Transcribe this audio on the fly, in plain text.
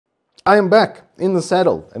I am back in the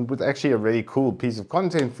saddle and with actually a really cool piece of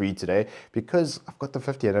content for you today because I've got the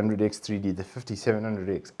 5800X3D, the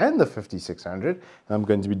 5700X and the 5600 and I'm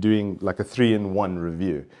going to be doing like a 3-in-1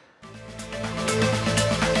 review.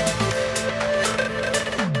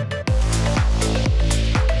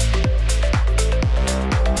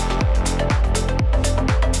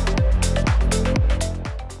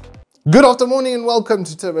 Good afternoon and welcome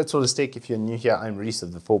to Turbo Tortoise Tech. If you're new here, I'm Reese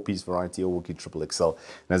of the 4-piece variety or Wookie Triple XL. And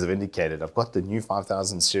as I've indicated, I've got the new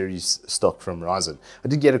 5000 series stock from Ryzen. I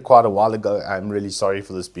did get it quite a while ago. I'm really sorry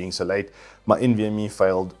for this being so late. My NVMe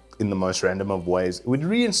failed in the most random of ways. It would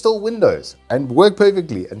reinstall Windows and work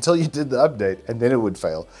perfectly until you did the update, and then it would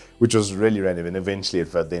fail, which was really random. And eventually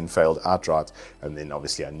it then failed outright. And then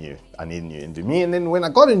obviously I knew I need a new NVMe. And then when I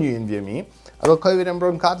got a new NVMe, I got COVID and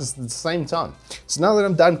bronchitis at the same time. So now that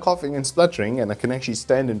I'm done coughing and spluttering and I can actually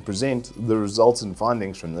stand and present the results and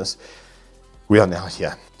findings from this, we are now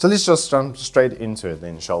here. So let's just jump straight into it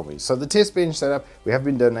then, shall we? So the test bench setup, we have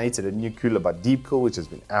been donated a new cooler by Deepcool, which has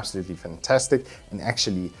been absolutely fantastic and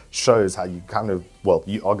actually shows how you kind of, well,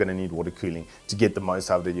 you are going to need water cooling to get the most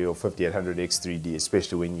out of your 5800X3D,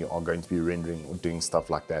 especially when you are going to be rendering or doing stuff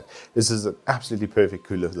like that. This is an absolutely perfect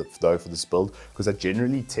cooler though for this build, because I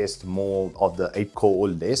generally test more of the 8-core or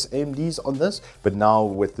less AMDs on this, but now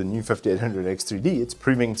with the new 5800X3D, it's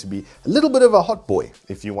proving to be a little bit of a hot boy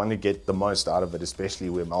if you want to get the most out of it, especially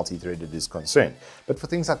where multi-threaded is concerned. But for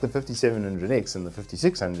things like the 5700X and the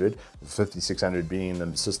 5600 being in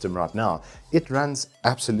the system right now, it runs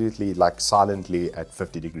absolutely like silently at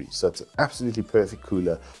 50 degrees. So it's an absolutely perfect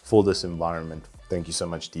cooler for this environment. Thank you so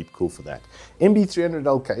much, Deepcool, for that.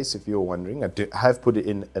 MB300L case, if you're wondering, I have put it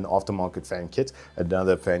in an aftermarket fan kit.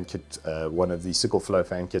 Another fan kit, one of the Sickle Flow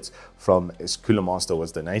fan kits from Cooler Master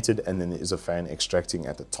was donated, and then there is a fan extracting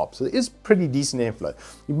at the top. So it is pretty decent airflow.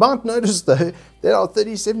 You might notice though, there are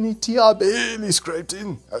 3070Ti barely scraped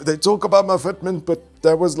in. They talk about my fitment, but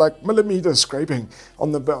there was like millimeter scraping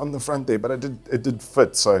on the front there, but it did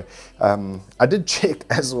fit. So I did check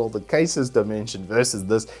as well the case's dimension versus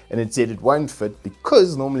this, and it said it won't fit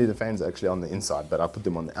because normally the fans are actually on the inside, but I put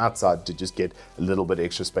them on the outside to just get a little bit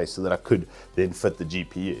extra space so that I could then fit the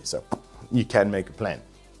GPU. So you can make a plan.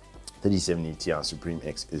 3070Ti Suprim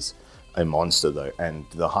X is a monster though, and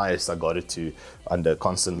the highest I got it to under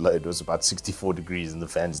constant load was about 64 degrees and the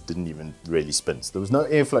fans didn't even really spin. So there was no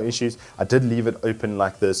airflow issues. I did leave it open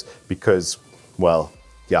like this because, well,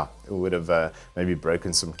 yeah, it would have maybe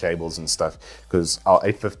broken some cables and stuff, because our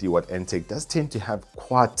 850 watt Antec does tend to have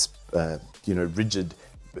quite rigid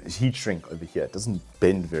heat shrink over here. It doesn't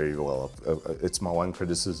bend very well. It's my one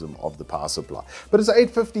criticism of the power supply, but it's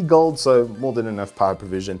 850 gold, so more than enough power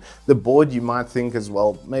provision. The board, you might think as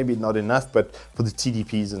well, maybe not enough, but for the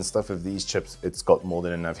TDPs and stuff of these chips, it's got more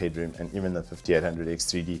than enough headroom. And even the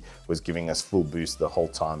 5800X3D was giving us full boost the whole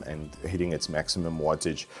time and hitting its maximum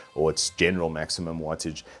wattage, or its general maximum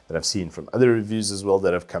wattage that I've seen from other reviews as well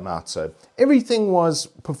that have come out. So everything was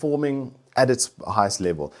performing at its highest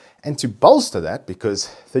level. And to bolster that, because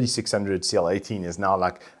 3600 CL18 is now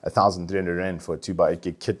like 1,300 Rand for a 2x8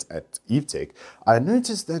 gig kit at Evetech, I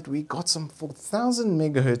noticed that we got some 4,000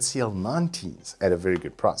 megahertz CL19s at a very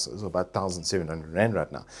good price. So it's about 1,700 Rand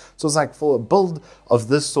right now. So it's like, for a build of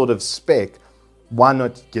this sort of spec, why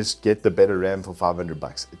not just get the better RAM for 500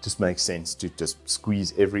 bucks? It just makes sense to just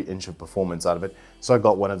squeeze every inch of performance out of it. So I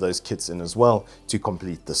got one of those kits in as well to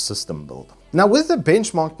complete the system build. Now with the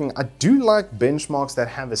benchmarking, I do like benchmarks that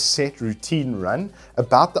have a set routine run.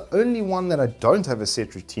 About the only one that I don't have a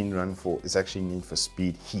set routine run for is actually Need for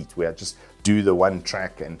Speed Heat, where I just do the one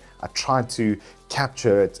track and I try to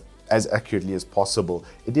capture it as accurately as possible.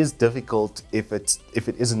 It is difficult if it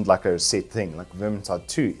isn't like a set thing. Like Vermintide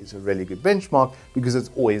 2 is a really good benchmark because it's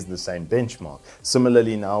always the same benchmark.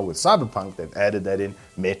 Similarly now with Cyberpunk, they've added that in.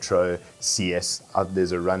 Metro, CS,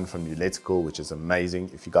 there's a run from Elethical, which is amazing.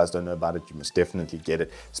 If you guys don't know about it, you must definitely get it.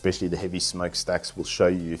 Especially the heavy smokestacks will show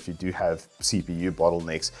you if you do have CPU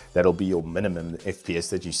bottlenecks, that'll be your minimum FPS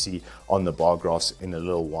that you see on the bar graphs in a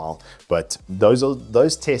little while. But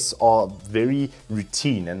those tests are very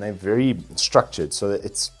routine and they're very structured, so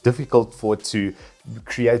it's difficult for it to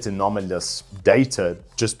create anomalous data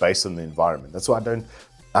just based on the environment. That's why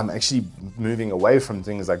I'm actually moving away from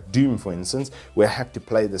things like Doom, for instance, where I have to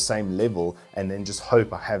play the same level and then just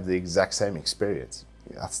hope I have the exact same experience.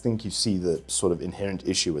 I think you see the sort of inherent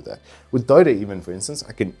issue with that. With Dota even, for instance,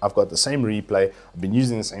 I've got the same replay. I've been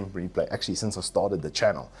using the same replay actually since I started the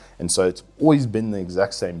channel. And so it's always been the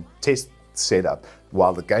exact same test setup.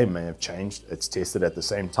 While the game may have changed, it's tested at the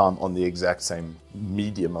same time on the exact same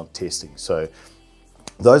medium of testing. So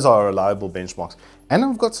those are reliable benchmarks. And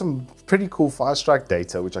I've got some pretty cool Firestrike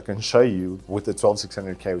data, which I can show you with the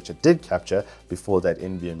 12600K, which I did capture before that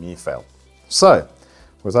NVMe failed. So,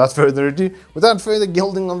 without further ado, without further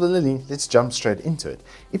gilding of the lily, let's jump straight into it.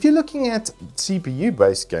 If you're looking at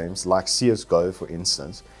CPU-based games like CSGO, for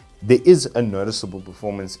instance, there is a noticeable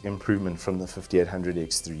performance improvement from the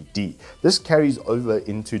 5800X3D. This carries over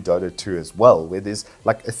into Dota 2 as well, where there's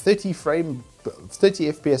like a 30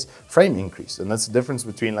 FPS frame increase, and that's the difference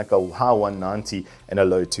between like a high 190 and a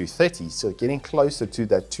low 230. So getting closer to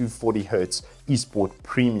that 240 Hertz eSport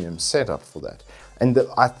premium setup for that. And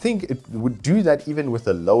I think it would do that even with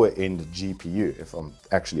a lower end GPU, if I'm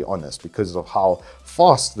actually honest, because of how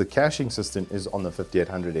fast the caching system is on the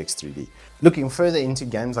 5800X3D. Looking further into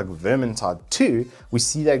games like Vermintide 2, we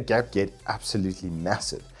see that gap get absolutely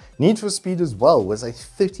massive. Need for Speed as well was a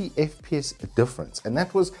 30 FPS difference, and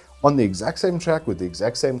that was on the exact same track with the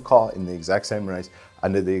exact same car in the exact same race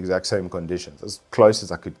under the exact same conditions, as close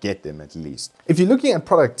as I could get them at least. If you're looking at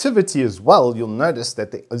productivity as well, you'll notice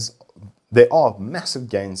that there are massive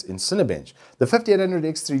gains in Cinebench. The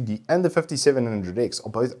 5800X3D and the 5700X are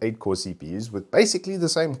both 8-core CPUs with basically the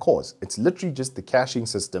same cores. It's literally just the caching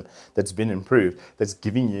system that's been improved that's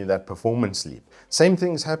giving you that performance leap. Same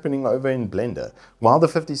thing's happening over in Blender. While the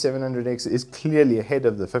 5700X is clearly ahead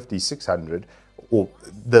of the 5600, or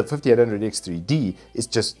the 5800X3D is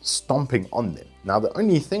just stomping on them. Now, the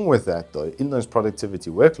only thing with that though, in those productivity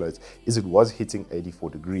workloads, is it was hitting 84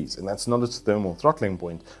 degrees, and that's not its thermal throttling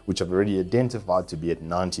point, which I've already identified to be at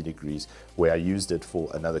 90 degrees, where I used it for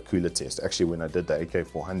another cooler test. Actually, when I did the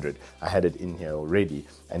AK400, I had it in here already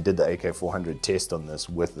and did the AK400 test on this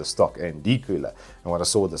with the stock AMD cooler. And what I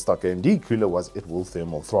saw with the stock AMD cooler was it will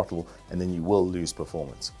thermal throttle, and then you will lose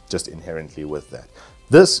performance just inherently with that.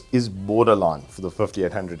 This is borderline for the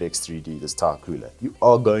 5800X3D, this tire cooler. You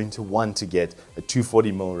are going to want to get a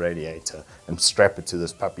 240mm radiator and strap it to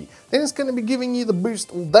this puppy. Then it's going to be giving you the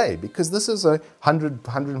boost all day, because this is a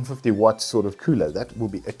 150 watt sort of cooler. That will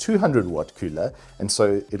be a 200 watt cooler, and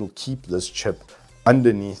so it'll keep this chip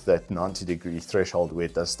underneath that 90 degree threshold where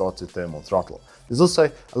it does start to thermal throttle. There's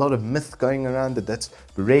also a lot of myth going around that that's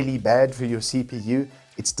really bad for your CPU.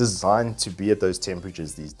 It's designed to be at those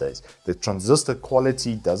temperatures these days. The transistor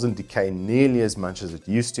quality doesn't decay nearly as much as it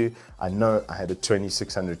used to. I know I had a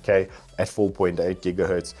 2600K at 4.8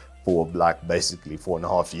 gigahertz for like basically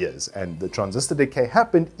 4.5 years, and the transistor decay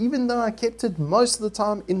happened even though I kept it most of the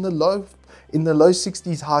time in the low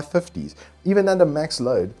 60s, high 50s, even under max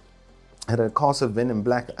load. I had a Casa Venom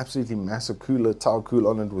Black, absolutely massive cooler, tower cool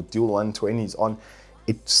on it with dual 120s on.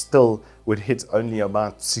 It still would hit only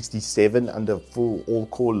about 67 under full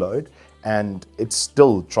all-core load, and it's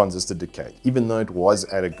still transistor decay, even though it was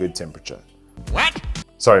at a good temperature. What?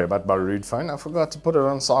 Sorry about my rude phone, I forgot to put it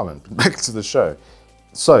on silent. Back to the show.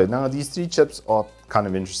 So now these three chips are kind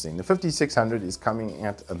of interesting. The 5600 is coming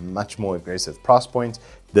at a much more aggressive price point.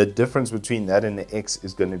 The difference between that and the X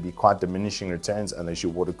is going to be quite diminishing returns unless you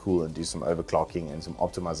water cool and do some overclocking and some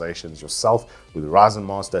optimizations yourself with Ryzen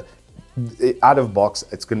Master. Out of box,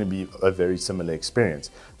 it's going to be a very similar experience.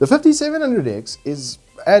 The 5700X is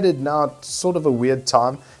added now at sort of a weird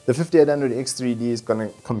time. The 5800X3D is going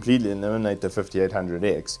to completely eliminate the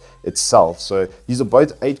 5800X itself. So these are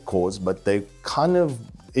both 8 cores, but they're kind of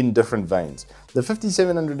in different veins. The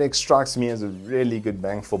 5700X strikes me as a really good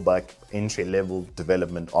bang for buck entry-level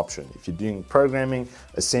development option. If you're doing programming,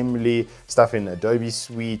 assembly, stuff in Adobe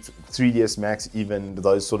Suite, 3ds Max, even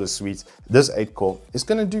those sort of suites, this 8-core is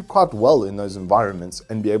going to do quite well in those environments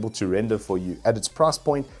and be able to render for you. At its price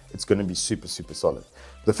point, it's going to be super, super solid.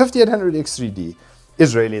 The 5800X3D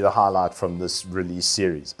is really the highlight from this release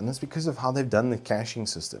series, and that's because of how they've done the caching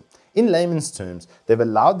system. In layman's terms, they've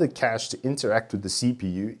allowed the cache to interact with the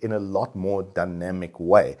CPU in a lot more dynamic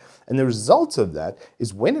way. And the result of that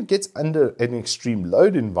is when it gets under an extreme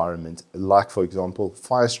load environment, like for example,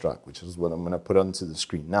 Firestrike, which is what I'm going to put onto the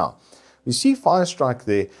screen now. You see Firestrike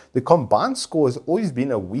there, the combined score has always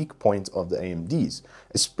been a weak point of the AMDs,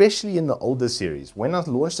 especially in the older series. When I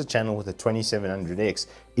launched the channel with the 2700X,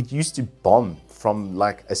 it used to bomb from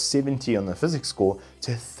like a 70 on the physics score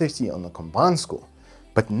to a 30 on the combined score.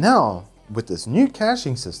 But now, with this new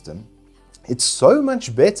caching system, it's so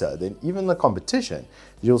much better than even the competition.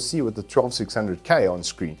 You'll see with the 12600K on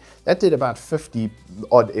screen, that did about 50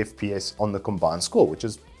 odd FPS on the combined score, which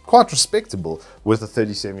is quite respectable with the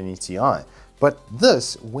 3070 Ti. But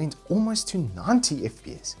this went almost to 90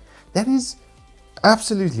 FPS. That is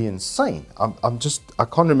absolutely insane. I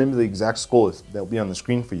can't remember the exact scores. They'll be on the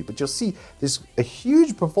screen for you, but you'll see there's a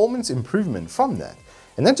huge performance improvement from that.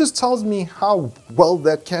 And that just tells me how well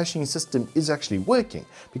that caching system is actually working,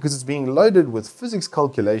 because it's being loaded with physics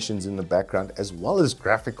calculations in the background as well as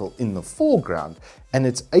graphical in the foreground, and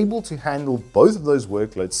it's able to handle both of those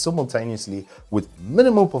workloads simultaneously with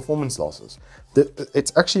minimal performance losses.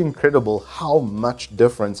 It's actually incredible how much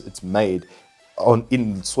difference it's made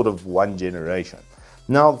in sort of one generation.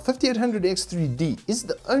 Now, 5800X3D is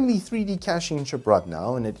the only 3D caching chip right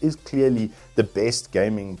now, and it is clearly the best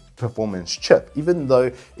gaming performance chip, even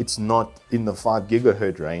though it's not in the 5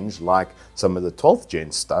 GHz range like some of the 12th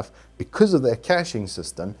gen stuff. Because of their caching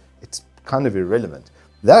system, it's kind of irrelevant.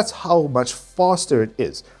 That's how much faster it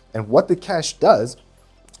is. And what the cache does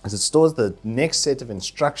is it stores the next set of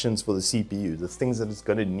instructions for the CPU, the things that it's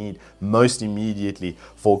going to need most immediately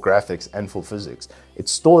for graphics and for physics. It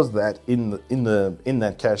stores that in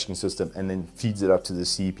that caching system and then feeds it up to the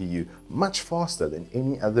CPU much faster than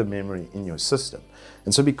any other memory in your system.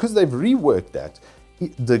 And so because they've reworked that,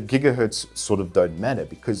 the gigahertz sort of don't matter,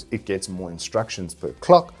 because it gets more instructions per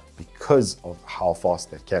clock because of how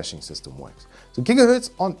fast that caching system works. So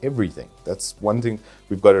gigahertz on everything. That's one thing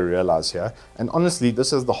we've got to realize here. And honestly,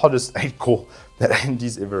 this is the hottest 8-core that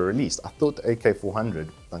AMD's ever released. I thought the AK400,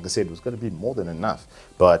 like I said, was going to be more than enough,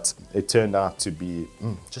 but it turned out to be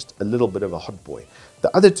just a little bit of a hot boy.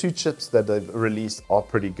 The other two chips that they've released are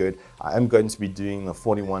pretty good. I am going to be doing the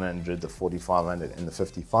 4100, the 4500, and the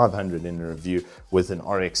 5500 in a review with an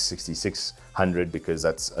RX 6600, because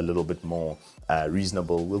that's a little bit more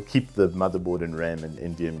reasonable. We'll keep the motherboard and RAM and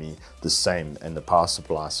NVMe the same, and the power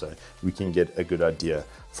supply, so we can get a good idea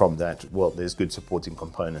from that. Well, there's good supporting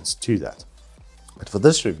components to that. But for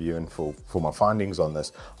this review and for my findings on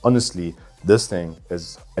this, honestly, this thing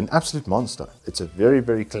is an absolute monster. It's a very,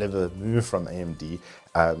 very clever move from AMD.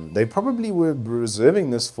 They probably were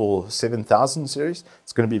reserving this for 7000 series.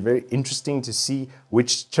 It's going to be very interesting to see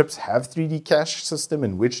which chips have 3D cache system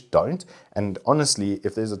and which don't. And honestly,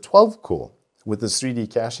 if there's a 12 core with this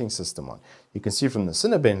 3D caching system on, you can see from the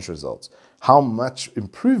Cinebench results how much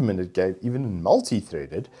improvement it gave even in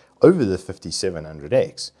multi-threaded over the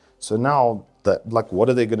 5700X. So now, what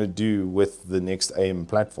are they going to do with the next AM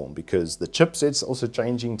platform? Because the chipset's also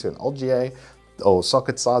changing to an LGA, or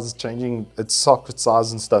socket size is changing its socket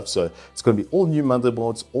size and stuff. So it's going to be all new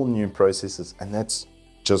motherboards, all new processors, and that's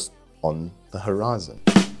just on the horizon.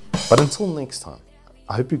 But until next time,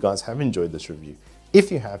 I hope you guys have enjoyed this review.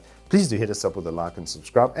 If you have, please do hit us up with a like and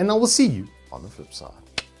subscribe, and I will see you on the flip side.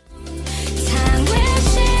 Time will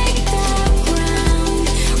shake the ground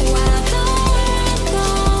while the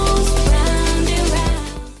world goes round and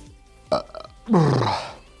round.